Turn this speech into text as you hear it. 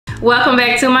Welcome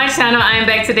back to my channel. I am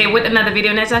back today with another video,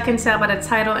 and as y'all can tell by the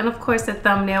title and of course the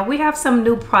thumbnail, we have some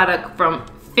new product from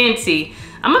Fenty.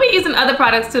 I'm gonna be using other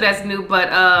products too that's new, but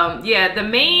yeah, the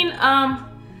main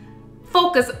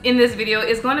focus in this video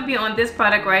is going to be on this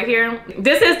product right here.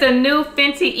 This is the new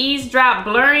Fenty Eaze Drop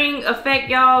Blurring Effect,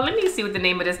 y'all. Let me see what the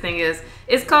name of this thing is.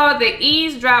 It's called the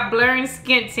Eaze Drop Blurring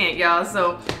Skin Tint, y'all.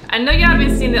 So I know y'all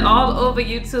been seeing it all over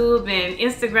YouTube and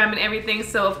Instagram and everything,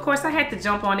 so of course I had to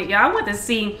jump on it, y'all. I wanted to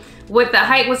see what the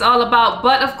hype was all about,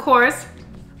 but of course,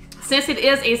 since it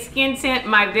is a skin tint,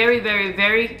 my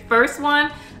very first one,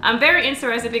 I'm very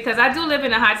interested because I do live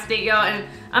in a hot state, y'all, and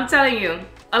I'm telling you,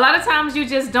 a lot of times you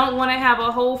just don't want to have a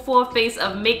whole full face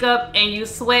of makeup and you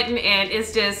sweating and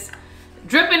it's just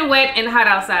dripping wet and hot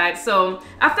outside. So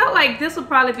I felt like this would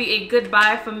probably be a good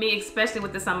buy for me, especially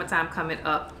with the summertime coming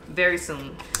up very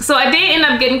soon. So I did end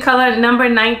up getting color number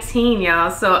 19, y'all.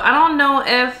 So I don't know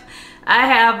if I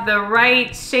have the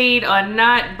right shade or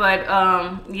not, but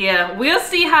yeah, we'll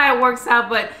see how it works out.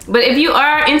 But if you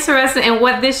are interested in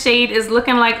what this shade is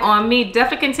looking like on me,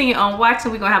 definitely continue on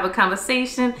watching. We're gonna have a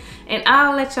conversation and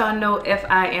I'll let y'all know if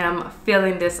I am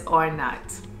feeling this or not.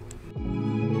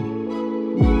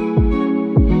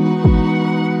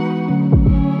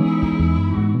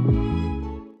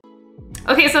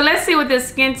 Okay, so let's see what this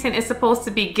skin tint is supposed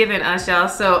to be giving us, y'all.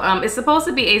 So it's supposed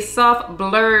to be a soft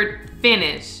blurred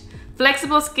finish.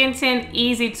 Flexible skin tint,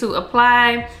 easy to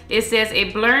apply. It says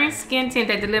a blurring skin tint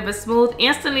that delivers smooth,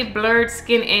 instantly blurred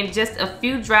skin in just a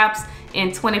few drops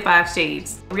in 25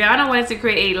 shades. Rihanna wanted to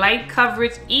create a light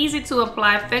coverage, easy to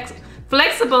apply,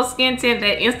 flexible skin tint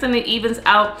that instantly evens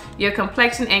out your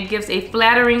complexion and gives a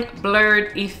flattering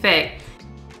blurred effect.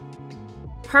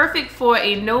 Perfect for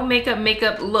a no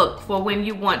makeup look for when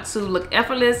you want to look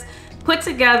effortless, put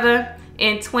together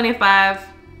in 25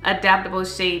 adaptable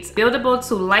shades, buildable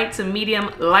to light to medium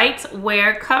light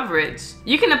wear coverage.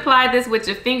 You can apply this with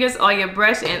your fingers or your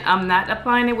brush, and I'm not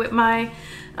applying it with my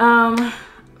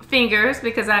fingers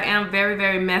because I am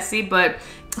very messy. But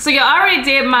so you already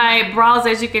did my brows,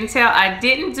 as you can tell. I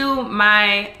didn't do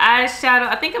my eyeshadow.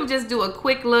 I think I'm just do a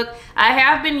quick look. I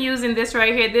have been using this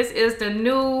right here. This is the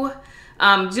new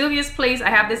Juvia's Place. I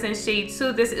have this in shade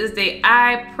 2. This is the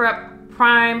Eye Prep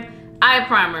Prime Eye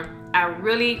Primer. I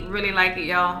really like it,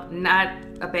 y'all. Not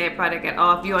a bad product at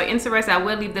all. If you are interested, I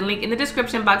will leave the link in the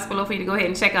description box below for you to go ahead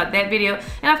and check out that video,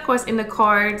 and of course in the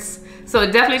cards. So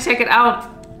definitely check it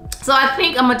out. So I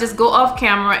think I'm gonna just go off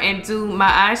camera and do my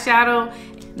eyeshadow.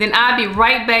 Then I'll be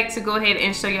right back to go ahead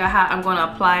and show you how I'm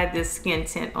gonna apply this skin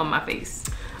tint on my face.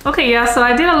 Okay, y'all, so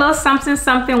I did a little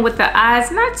something with the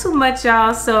eyes, not too much,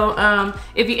 y'all. So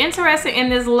if you're interested in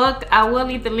this look, I will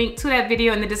leave the link to that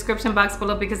video in the description box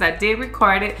below because I did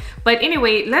record it. But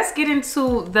anyway, let's get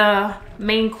into the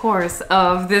main course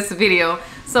of this video.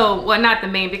 So, well, not the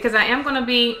main, because I am gonna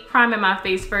be priming my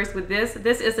face first with this.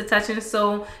 This is the Touch and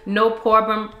Soul No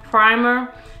Pore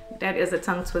Primer. That is a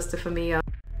tongue twister for me, y'all.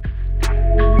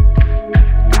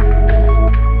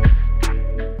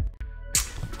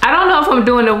 I don't know if I'm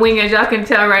doing the wing, as y'all can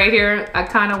tell right here. I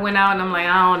kind of went out and I'm like,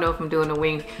 I don't know if I'm doing the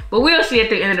wing, but we'll see at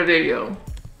the end of the video.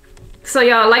 So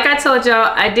y'all, like I told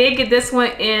y'all, I did get this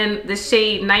one in the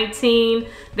shade 19.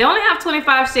 They only have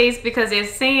 25 shades because they're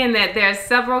saying that there are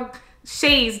several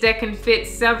shades that can fit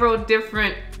several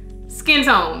different skin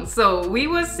tones. So we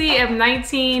will see if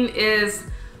 19 is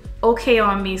okay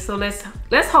on me. So let's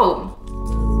hope.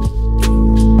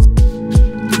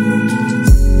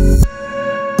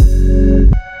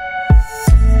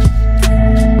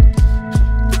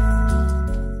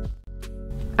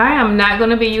 I am not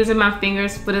going to be using my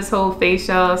fingers for this whole face,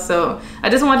 y'all. So I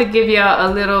just wanted to give y'all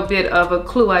a little bit of a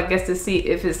clue, I guess, to see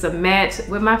if it's a match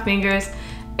with my fingers.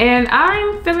 And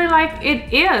I'm feeling like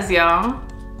it is, y'all.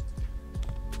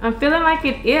 I'm feeling like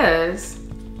it is.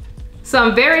 So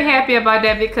I'm very happy about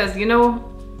that because, you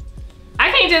know,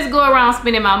 I can't just go around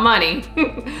spending my money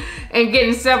and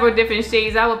getting several different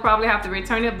shades. I would probably have to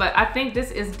return it, but I think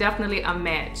this is definitely a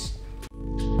match.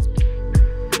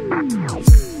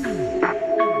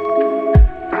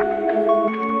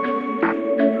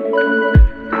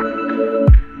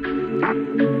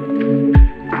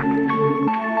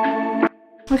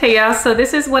 Okay, y'all, so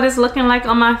this is what it's looking like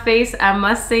on my face. I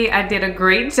must say I did a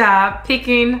great job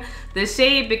picking the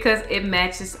shade because it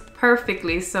matches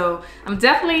perfectly. So I'm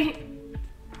definitely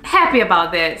happy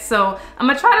about that. So I'm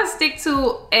gonna try to stick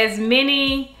to as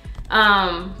many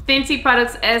Fenty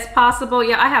products as possible.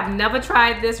 Yeah, I have never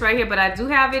tried this right here, but I do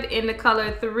have it in the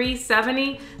color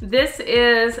 370. This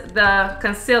is the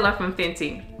concealer from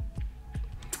Fenty.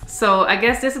 So I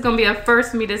guess this is gonna be a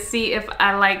first for me to see if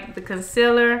I like the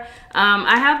concealer.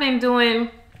 I have been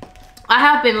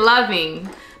loving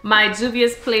my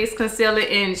Juvia's Place concealer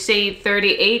in shade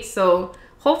 38. So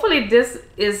hopefully this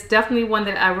is definitely one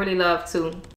that I really love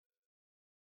too.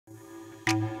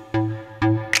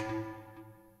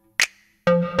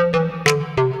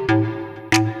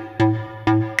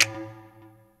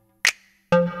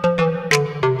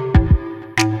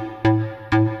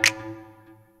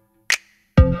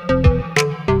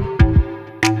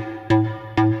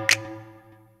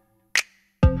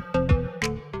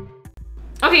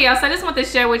 Okay, y'all, so I just want to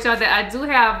share with y'all that I do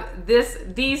have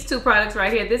these two products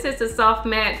right here. This is the Soft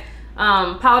Matte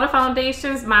powder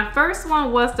foundations. My first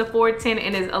one was the 410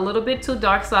 and is a little bit too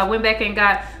dark, so I went back and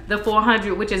got the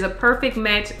 400, which is a perfect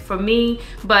match for me.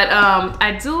 But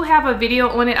I do have a video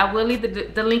on it. I will leave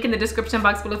the link in the description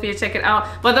box below for you to check it out.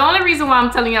 But the only reason why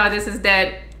I'm telling y'all this is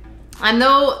that I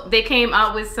know they came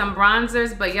out with some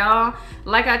bronzers, but y'all,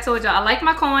 like I told y'all, I like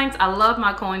my coins. I love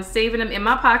my coins, saving them in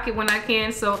my pocket when I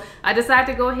can. So I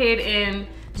decided to go ahead and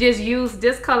just use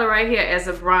this color right here as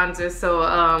a bronzer. So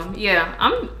yeah,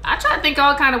 I try to think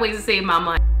all kind of ways to save my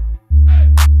money.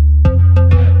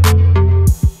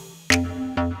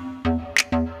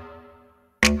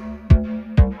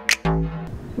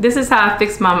 This is how I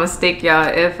fix my mistake, y'all.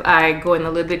 If I go in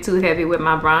a little bit too heavy with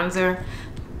my bronzer,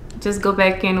 just go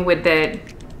back in with that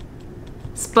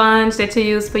sponge that you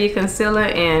use for your concealer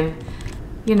and,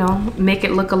 you know, make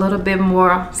it look a little bit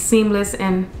more seamless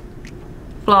and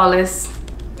flawless.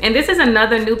 And this is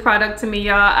another new product to me,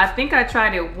 y'all. I think I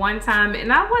tried it one time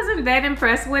and I wasn't that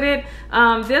impressed with it.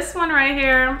 This one right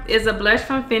here is a blush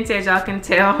from Fenty, as y'all can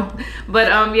tell.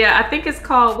 But yeah, I think it's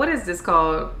called, what is this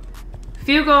called?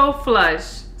 Fuego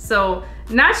Flush. So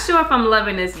not sure if I'm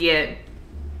loving this yet.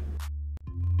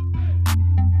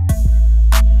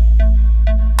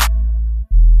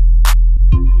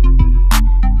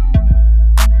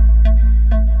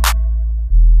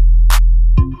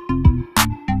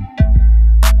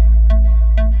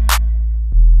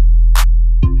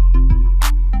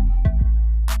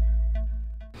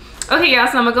 Okay, y'all,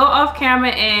 so I'm gonna go off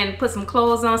camera and put some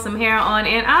clothes on, some hair on,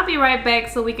 and I'll be right back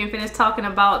so we can finish talking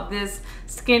about this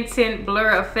skin tint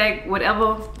blur effect,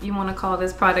 whatever you want to call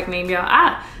this product name, y'all.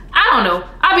 I don't know.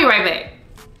 I'll be right back.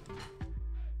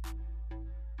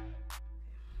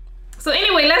 So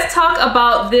anyway, let's talk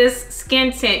about this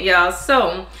skin tint, y'all.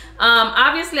 So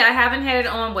obviously I haven't had it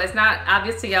on, well, it's not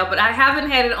obvious to y'all, but I haven't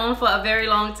had it on for a very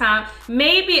long time,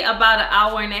 maybe about an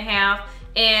hour and a half,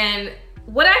 and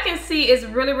what I can see is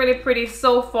really, really pretty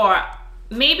so far.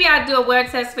 Maybe I'll do a wear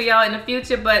test for y'all in the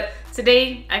future, but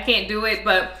today I can't do it.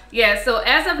 But yeah, so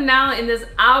as of now, in this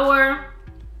hour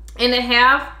and a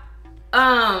half,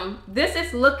 this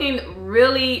is looking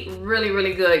really, really,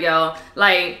 really good, y'all.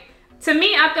 Like, to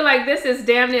me, I feel like this is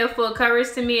damn near full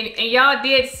coverage to me. And y'all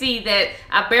did see that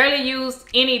I barely used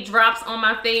any drops on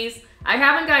my face. I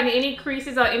haven't gotten any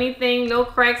creases or anything, no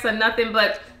cracks or nothing,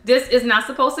 but this is not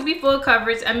supposed to be full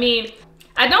coverage. I mean,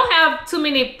 I don't have too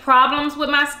many problems with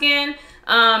my skin.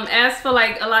 As for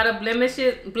like a lot of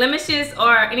blemishes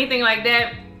or anything like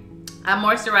that, I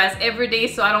moisturize every day,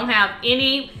 so I don't have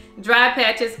any dry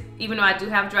patches, even though I do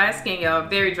have dry skin, y'all,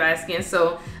 very dry skin.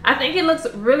 So I think it looks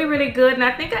really, really good, and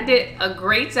I think I did a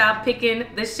great job picking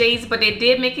the shades, but they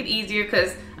did make it easier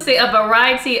because, say, a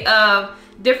variety of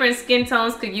different skin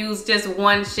tones could use just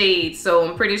one shade. So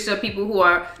I'm pretty sure people who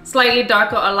are slightly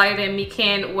darker or lighter than me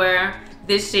can wear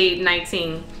this shade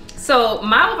 19. So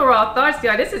my overall thoughts,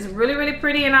 y'all, this is really, really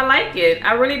pretty and I like it.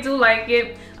 I really do like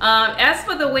it. As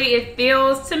for the way it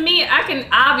feels, to me, I can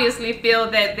obviously feel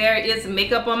that there is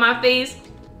makeup on my face.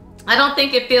 I don't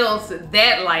think it feels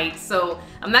that light, so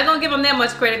I'm not gonna give them that much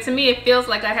credit. To me, it feels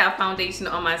like I have foundation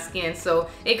on my skin. So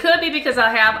it could be because I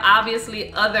have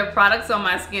obviously other products on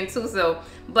my skin too. So,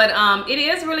 but it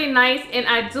is really nice, and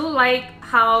I do like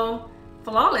how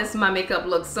flawless my makeup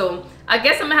looks. So I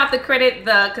guess I'm gonna have to credit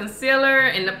the concealer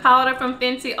and the powder from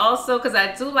Fenty also, because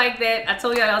I do like that. I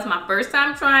told y'all that was my first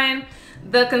time trying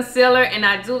the concealer, and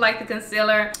I do like the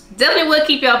concealer. Definitely will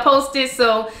keep y'all posted.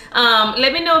 So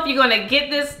let me know if you're gonna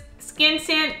get this skin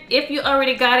tint, if you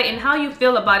already got it, and how you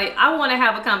feel about it. I want to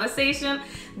have a conversation.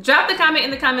 Drop the comment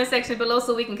in the comment section below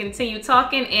so we can continue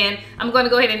talking, and I'm going to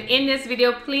go ahead and end this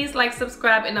video. Please like,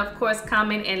 subscribe, and of course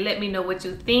comment and let me know what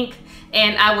you think,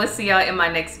 and I will see y'all in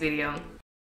my next video.